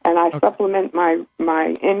 and I supplement my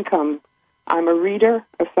income. I'm a reader,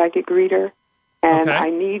 a psychic reader, and I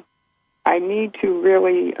need to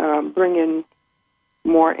really bring in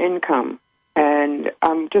more income. And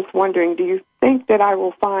I'm just wondering, do you think that I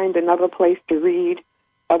will find another place to read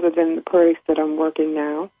other than the place that I'm working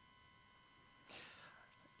now?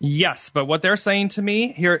 Yes, but what they're saying to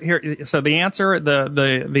me here. So the answer,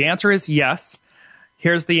 the answer is yes.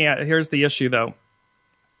 Here's the issue, though.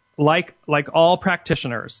 Like all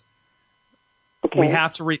practitioners, we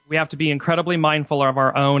have to be incredibly mindful of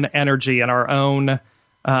our own energy and our own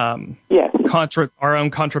our own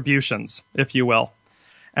contributions, if you will.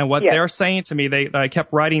 And what they're saying to me, I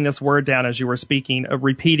kept writing this word down as you were speaking,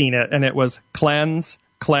 repeating it, and it was cleanse,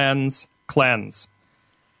 cleanse, cleanse.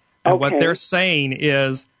 And what they're saying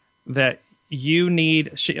is that you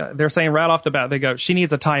need, they're saying right off the bat, they go, she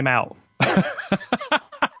needs a timeout.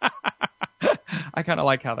 I kind of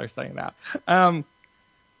like how they're saying that. I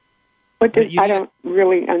don't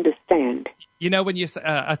really understand. You know, when you say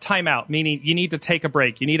a timeout, meaning you need to take a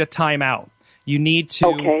break. You need a timeout. You need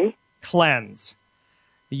to cleanse.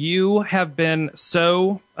 You have been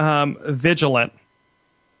so vigilant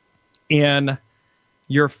in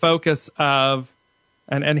your focus of,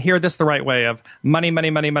 and hear this the right way, of money,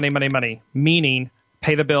 meaning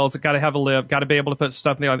pay the bills, got to have a live, got to be able to put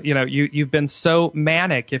stuff in the, you know, you've been so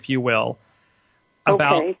manic, if you will,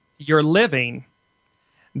 about your living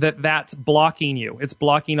that's blocking you. It's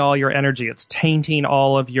blocking all your energy. It's tainting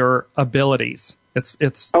all of your abilities. It's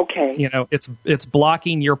you know, it's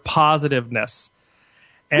blocking your positiveness.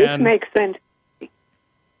 And this makes sense.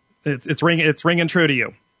 It's ringing true to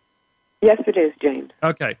you. Yes, it is, James.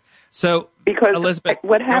 Okay. So, because Elizabeth,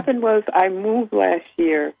 what happened was I moved last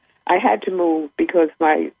year. I had to move because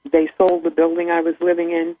they sold the building I was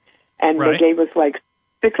living in, and they gave us like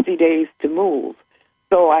 60 days to move.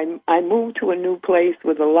 So I moved to a new place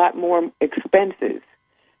with a lot more expenses.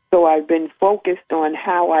 So I've been focused on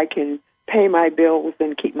how I can pay my bills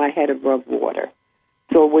and keep my head above water.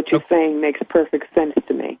 So what you're saying makes perfect sense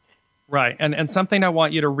to me. Right. And something I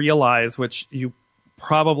want you to realize, which you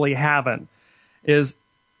probably haven't, is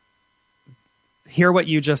hear what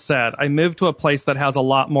you just said. I moved to a place that has a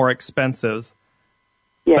lot more expenses.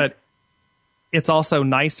 Yes. But it's also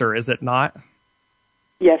nicer, is it not?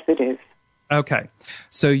 Yes, it is. Okay.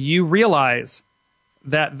 So you realize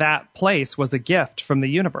that place was a gift from the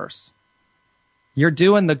universe. You're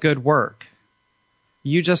doing the good work.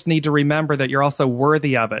 You just need to remember that you're also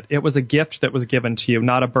worthy of it. It was a gift that was given to you,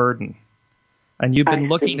 not a burden. And you've been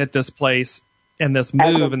looking at this place and this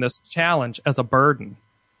move and this challenge as a burden.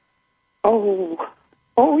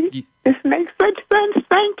 This makes such sense.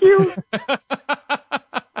 Thank you.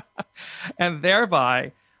 And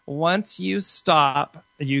thereby, once you stop,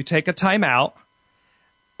 you take a time out.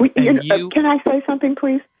 Can I say something,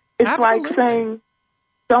 please? It's Absolutely. Like saying,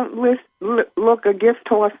 don't look a gift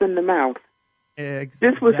horse in the mouth. Exactly.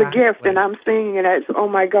 This was a gift, and I'm seeing it as, oh,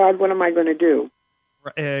 my God, what am I going to do?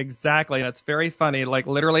 Exactly. That's very funny. Like,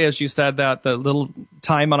 literally, as you said that, the little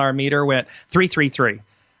time on our meter went 333.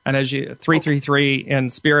 And as you 333 in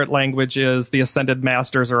spirit language is the ascended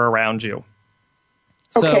masters are around you.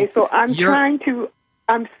 Okay, so I'm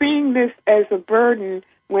seeing this as a burden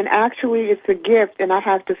when actually it's a gift and I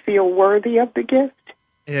have to feel worthy of the gift.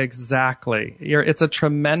 Exactly. It's a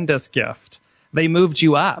tremendous gift. They moved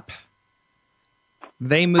you up.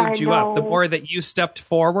 They moved you up. The more that you stepped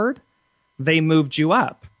forward, they moved you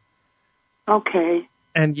up. Okay.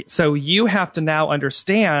 And so you have to now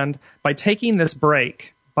understand, by taking this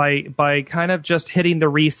break, by kind of just hitting the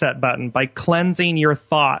reset button, by cleansing your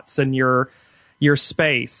thoughts and your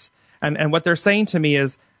space. And what they're saying to me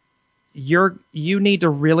is you need to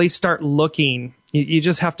really start looking. You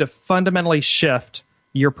just have to fundamentally shift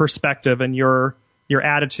your perspective and your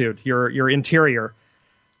attitude, your interior.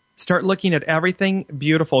 Start looking at everything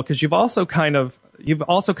beautiful, because you've also kind of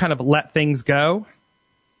let things go.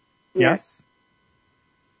 Yes?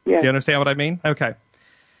 Yes. Do you understand what I mean? Okay.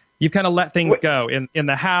 You've kind of let things go in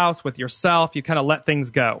the house, with yourself. You kind of let things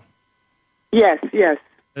go. Yes.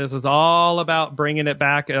 This is all about bringing it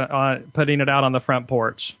back, putting it out on the front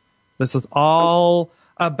porch. This is all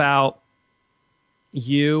about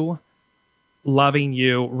you loving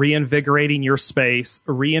you, reinvigorating your space,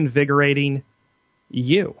 reinvigorating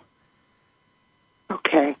you.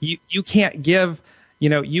 Okay. You can't give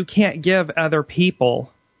other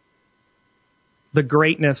people the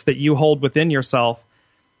greatness that you hold within yourself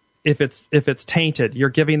if it's tainted. You're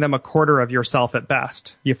giving them a quarter of yourself at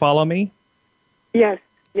best. You follow me? Yes.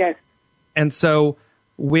 And so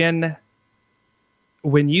when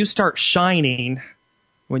you start shining,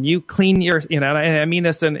 when you clean your, and I mean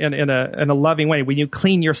this in a loving way, when you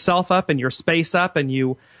clean yourself up and your space up, and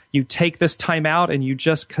you take this time out and you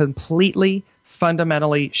just completely,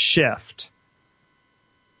 fundamentally shift,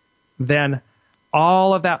 then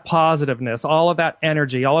all of that positiveness, all of that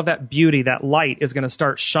energy, all of that beauty, that light is going to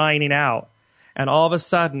start shining out. And all of a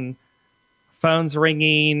sudden, phone's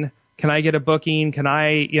ringing. Can I get a booking?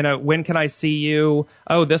 When can I see you?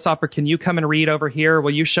 Oh, can you come and read over here?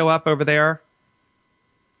 Will you show up over there?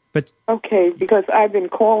 But okay, because I've been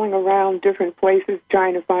calling around different places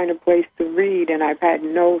trying to find a place to read, and I've had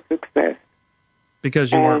no success.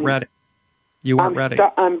 Because you weren't ready. You weren't ready.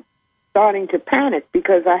 I'm starting to panic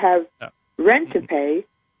because I have rent to pay,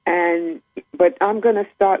 but I'm going to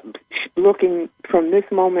start looking from this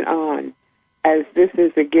moment on as this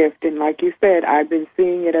is a gift. And like you said, I've been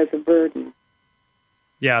seeing it as a burden.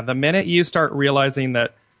 Yeah, the minute you start realizing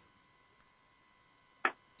that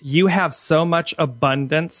you have so much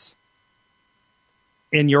abundance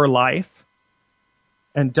in your life,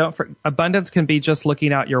 and abundance can be just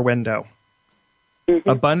looking out your window. Mm-hmm.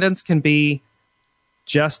 Abundance can be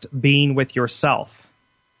just being with yourself.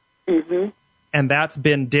 Mm-hmm. And that's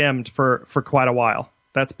been dimmed for quite a while.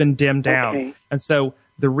 That's been dimmed down. Okay. And so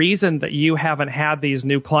the reason that you haven't had these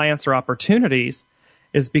new clients or opportunities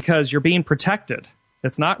is because you're being protected.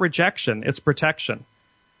 It's not rejection, it's protection.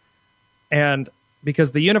 And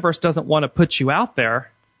because the universe doesn't want to put you out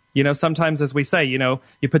there, sometimes, as we say, you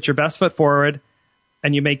put your best foot forward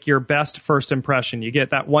and you make your best first impression. You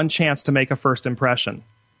get that one chance to make a first impression.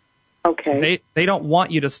 Okay. They don't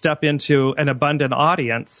want you to step into an abundant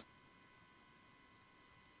audience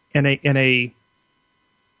in a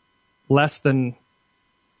less than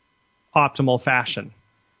optimal fashion.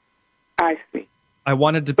 I see. I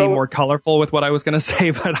wanted to be more colorful with what I was going to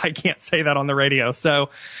say, but I can't say that on the radio. So,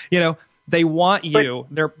 they want you.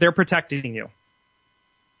 They're protecting you.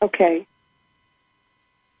 Okay.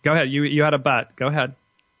 Go ahead. You had a but. Go ahead.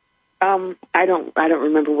 I don't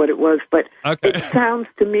remember what it was, but okay. It sounds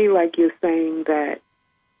to me like you're saying that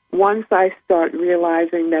once I start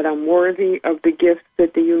realizing that I'm worthy of the gifts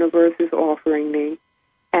that the universe is offering me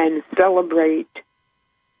and celebrate,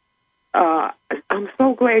 I'm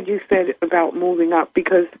so glad you said about moving up,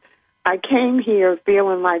 because I came here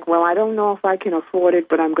feeling like, well, I don't know if I can afford it,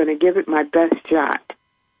 but I'm going to give it my best shot.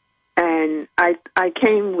 And I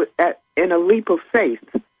came in a leap of faith,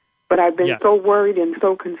 but I've been so worried and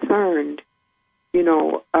so concerned,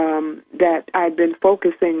 that I've been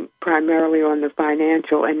focusing primarily on the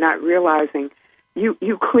financial and not realizing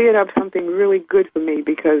you cleared up something really good for me,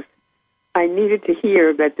 because I needed to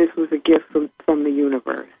hear that this was a gift from the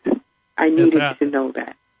universe. I needed to know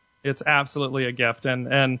that. It's absolutely a gift.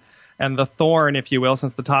 And the thorn, if you will,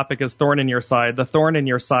 since the topic is thorn in your side, the thorn in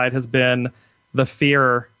your side has been the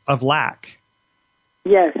fear of lack.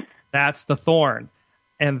 Yes. That's the thorn.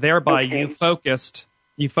 And thereby you focused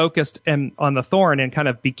on the thorn and kind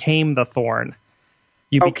of became the thorn.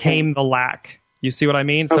 You became the lack. You see what I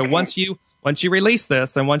mean? So once you release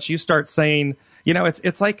this, and once you start saying,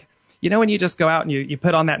 it's like, when you just go out and you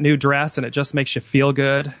put on that new dress and it just makes you feel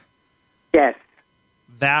good. Yes.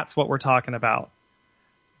 That's what we're talking about.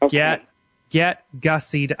 Okay. Get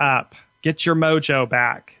gussied up. Get your mojo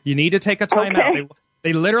back. You need to take a time out.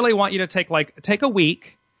 They literally want you to take a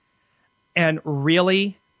week and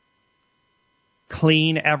really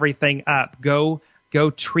clean everything up. Go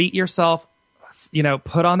treat yourself,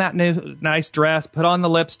 put on that new nice dress, put on the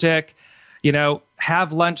lipstick,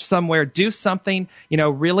 have lunch somewhere, do something,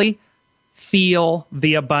 really feel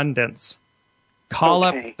the abundance. Call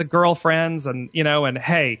up the girlfriends and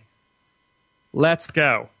hey, let's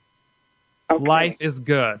go. Okay. Life is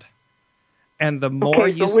good. And the more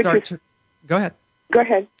you start to... Go ahead. Go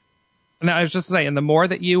ahead. No, I was just saying, the more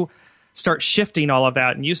that you start shifting all of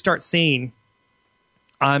that and you start seeing,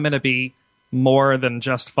 I'm going to be more than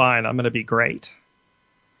just fine. I'm going to be great.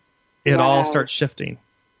 It all starts shifting.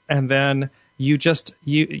 And then you just,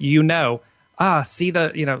 see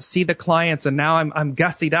the clients, and now I'm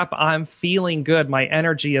gussied up. I'm feeling good. My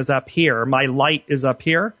energy is up here. My light is up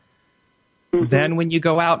here. Mm-hmm. Then when you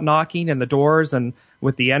go out knocking in the doors and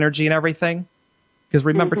with the energy and everything, because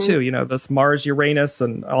remember too, this Mars, Uranus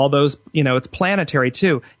and all those, it's planetary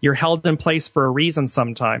too. You're held in place for a reason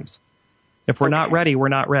sometimes. If we're not ready, we're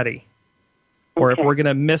not ready. Or if we're going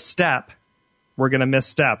to misstep, we're going to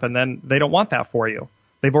misstep. And then they don't want that for you.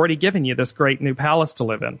 They've already given you this great new palace to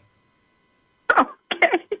live in.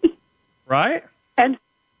 Okay. Right? And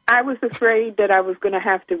I was afraid that I was going to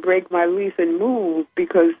have to break my lease and move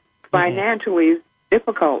because financially it's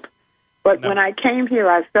difficult. But when I came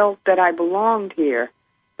here, I felt that I belonged here.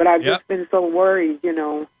 But I've just been so worried,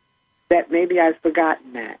 that maybe I've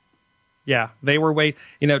forgotten that. Yeah, they were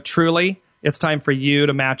truly, it's time for you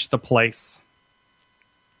to match the place.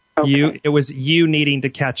 Okay. It was you needing to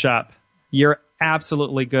catch up. You're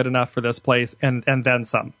absolutely good enough for this place and then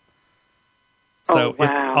some. So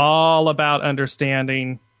it's all about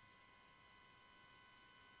understanding.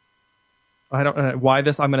 I don't know why I'm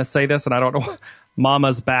going to say this, and I don't know.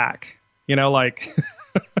 Mama's back.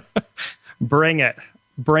 Bring it.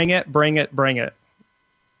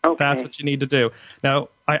 Okay. That's what you need to do. Now,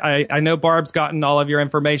 I know Barb's gotten all of your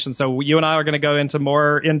information, so you and I are going to go into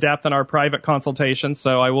more in-depth in our private consultation,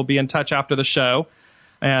 so I will be in touch after the show.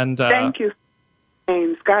 And thank you,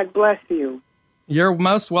 James. God bless you. You're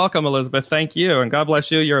most welcome, Elizabeth. Thank you, and God bless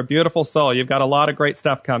you. You're a beautiful soul. You've got a lot of great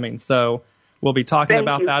stuff coming, so we'll be talking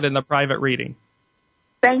about that in the private reading.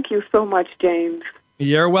 Thank you so much, James.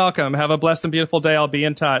 You're welcome. Have a blessed and beautiful day. I'll be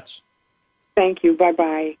in touch. Thank you.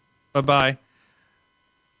 Bye-bye. Bye-bye.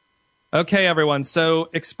 Okay, everyone. So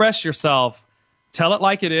express yourself. Tell it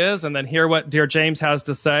like it is, and then hear what Dear James has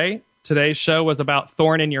to say. Today's show was about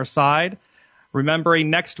thorn in your side. Remembering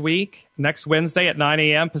next Wednesday at 9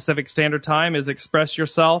 a.m. Pacific Standard Time is Express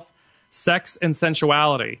Yourself, Sex and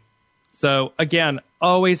Sensuality. So, again,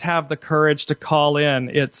 always have the courage to call in.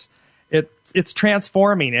 It's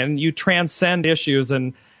transforming, and you transcend issues,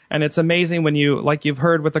 and it's amazing when you've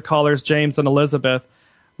heard with the callers, James and Elizabeth,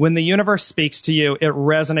 when the universe speaks to you, it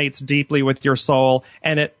resonates deeply with your soul,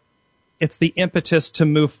 and it's the impetus to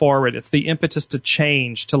move forward. It's the impetus to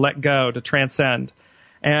change, to let go, to transcend.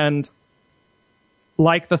 And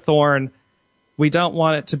like the thorn, we don't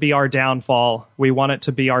want it to be our downfall. We want it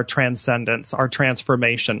to be our transcendence, our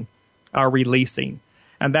transformation, our releasing.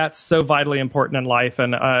 And that's so vitally important in life.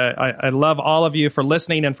 And I love all of you for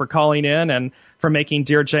listening and for calling in and for making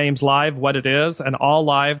Dear James Live what it is, an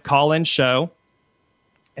all-live call-in show.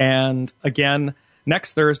 And again,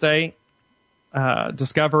 next Thursday,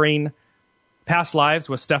 Discovering Past Lives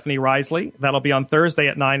with Stephanie Risley. That'll be on Thursday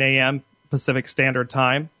at 9 a.m. Pacific Standard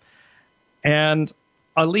Time. And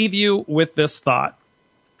I'll leave you with this thought.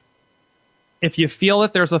 If you feel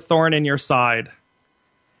that there's a thorn in your side,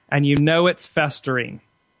 and you know it's festering,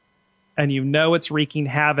 and you know it's wreaking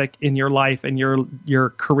havoc in your life and your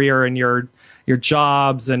career and your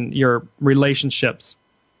jobs and your relationships,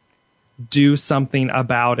 do something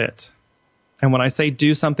about it. And when I say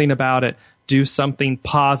do something about it, do something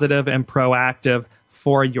positive and proactive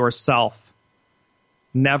for yourself.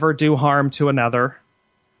 Never do harm to another.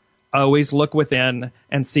 Always look within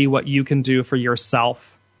and see what you can do for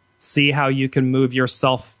yourself. See how you can move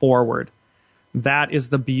yourself forward. That is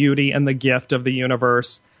the beauty and the gift of the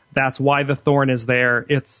universe. That's why the thorn is there.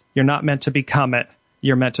 You're not meant to become it.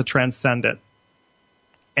 You're meant to transcend it.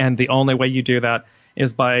 And the only way you do that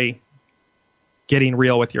is by getting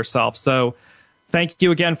real with yourself. So thank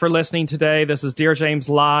you again for listening today. This is Dear James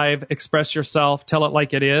Live. Express yourself. Tell it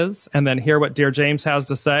like it is. And then hear what Dear James has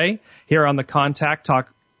to say here on the Contact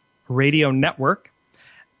Talk Radio Network.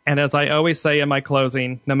 And as I always say in my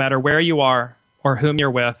closing, no matter where you are or whom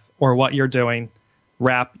you're with or what you're doing,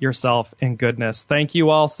 wrap yourself in goodness. Thank you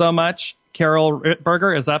all so much. Carol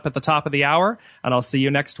Rittberger is up at the top of the hour, and I'll see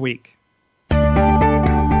you next week.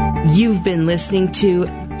 You've been listening to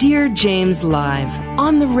Dear James Live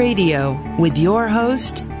on the radio with your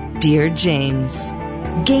host, Dear James.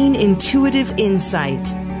 Gain intuitive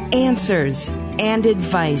insight, answers, and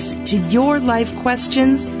advice to your life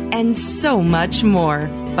questions and so much more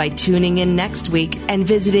by tuning in next week and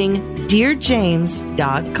visiting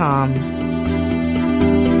DearJames.com.